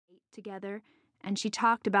together, and she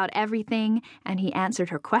talked about everything, and he answered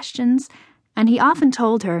her questions, and he often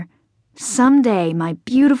told her, "Someday, my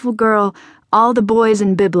beautiful girl, all the boys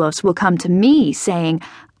in Byblos will come to me saying,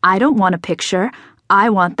 'I don't want a picture, I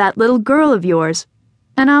want that little girl of yours.'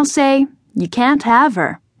 And I'll say, 'You can't have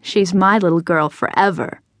her, she's my little girl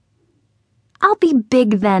forever.'" "I'll be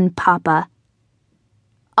big then, Papa."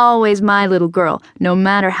 "Always my little girl, no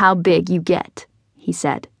matter how big you get," he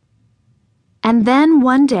said. And then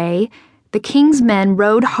one day, the king's men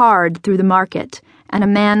rode hard through the market, and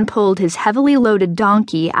a man pulled his heavily loaded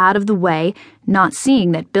donkey out of the way, not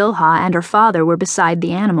seeing that Bilhah and her father were beside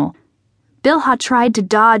the animal. Bilhah tried to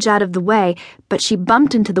dodge out of the way, but she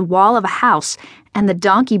bumped into the wall of a house, and the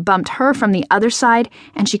donkey bumped her from the other side,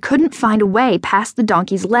 and she couldn't find a way past the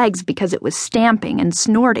donkey's legs because it was stamping and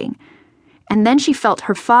snorting. And then she felt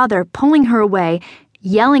her father pulling her away,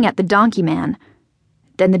 yelling at the donkey man.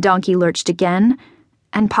 Then the donkey lurched again,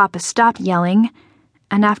 and Papa stopped yelling,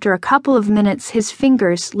 and after a couple of minutes his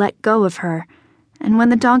fingers let go of her, and when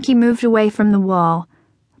the donkey moved away from the wall,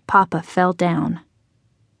 Papa fell down.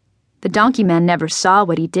 The donkey man never saw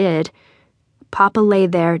what he did. Papa lay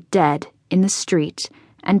there dead in the street,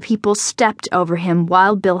 and people stepped over him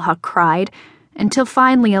while Bilhah cried, until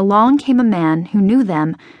finally along came a man who knew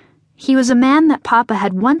them. He was a man that Papa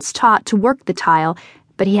had once taught to work the tile,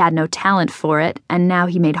 but he had no talent for it, and now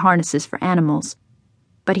he made harnesses for animals.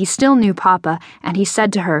 But he still knew Papa, and he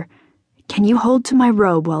said to her, "Can you hold to my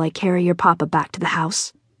robe while I carry your Papa back to the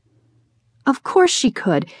house?" Of course she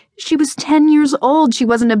could. She was 10 years old. She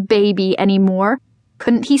wasn't a baby anymore.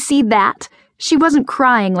 Couldn't he see that? She wasn't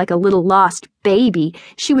crying like a little lost baby.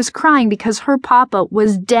 She was crying because her Papa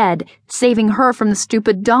was dead, saving her from the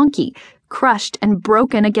stupid donkey, crushed and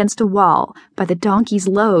broken against a wall by the donkey's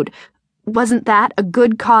load. Wasn't that a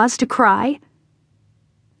good cause to cry?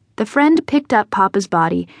 The friend picked up Papa's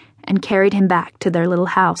body and carried him back to their little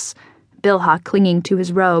house, Bilhah clinging to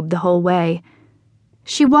his robe the whole way.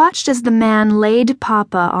 She watched as the man laid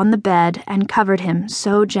Papa on the bed and covered him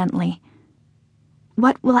so gently.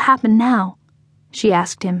 "What will happen now?" she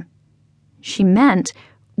asked him. She meant,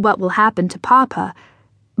 "What will happen to Papa?"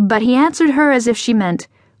 but he answered her as if she meant,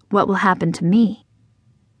 "What will happen to me?"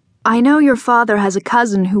 "I know your father has a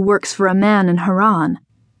cousin who works for a man in Haran.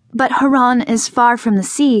 But Haran is far from the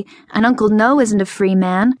sea, and Uncle No isn't a free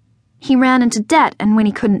man. He ran into debt, and when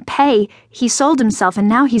he couldn't pay, he sold himself, and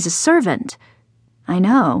now he's a servant." "I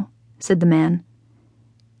know," said the man.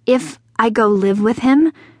 "If I go live with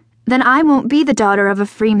him, then I won't be the daughter of a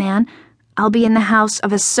free man. I'll be in the house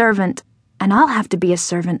of a servant, and I'll have to be a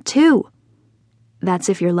servant too." "That's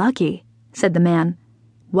if you're lucky," said the man.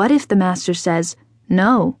 "What if the master says,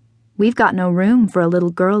 'No, we've got no room for a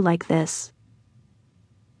little girl like this'?"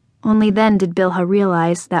 Only then did Bilhah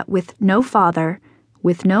realize that with no father,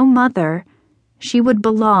 with no mother, she would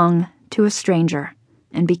belong to a stranger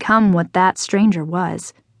and become what that stranger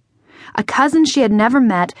was. A cousin she had never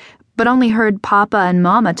met, but only heard Papa and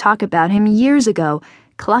Mama talk about him years ago,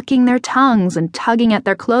 clucking their tongues and tugging at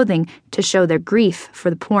their clothing to show their grief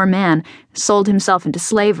for the poor man sold himself into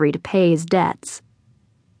slavery to pay his debts.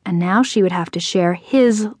 And now she would have to share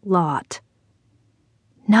his lot.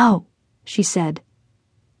 "No," she said.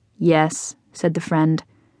 "Yes," said the friend.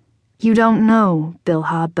 "You don't know,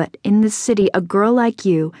 Bilhah, but in this city a girl like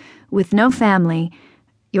you, with no family,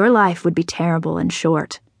 your life would be terrible and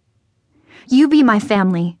short." "You be my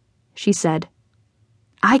family," she said.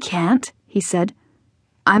 "I can't," he said.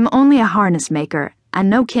 "I'm only a harness maker, and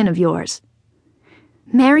no kin of yours."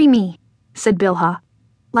 "Marry me," said Bilhah,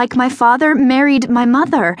 "like my father married my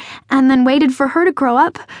mother, and then waited for her to grow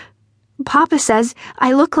up. Papa says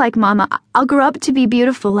I look like Mama. I'll grow up to be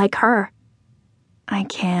beautiful like her." "I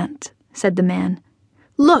can't," said the man.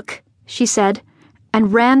 "Look," she said,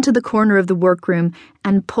 and ran to the corner of the workroom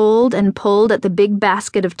and pulled at the big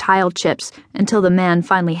basket of tile chips until the man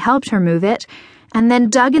finally helped her move it, and then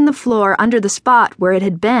dug in the floor under the spot where it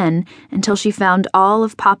had been until she found all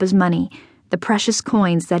of Papa's money, the precious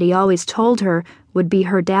coins that he always told her would be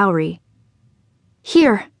her dowry.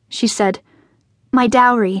 "Here," she said, "my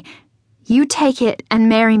dowry. You take it and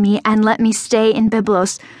marry me and let me stay in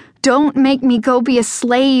Byblos. Don't make me go be a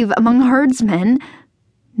slave among herdsmen."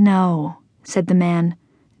 "No," said the man.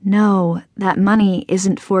 "No, that money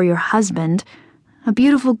isn't for your husband. A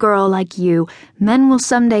beautiful girl like you, men will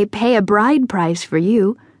someday pay a bride price for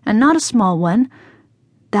you, and not a small one.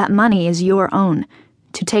 That money is your own,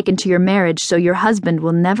 to take into your marriage so your husband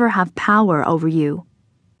will never have power over you."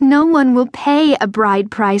 "No one will pay a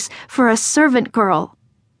bride price for a servant girl."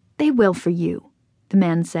 "They will for you," the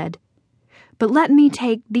man said. "But let me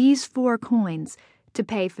take these 4 coins to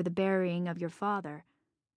pay for the burying of your father."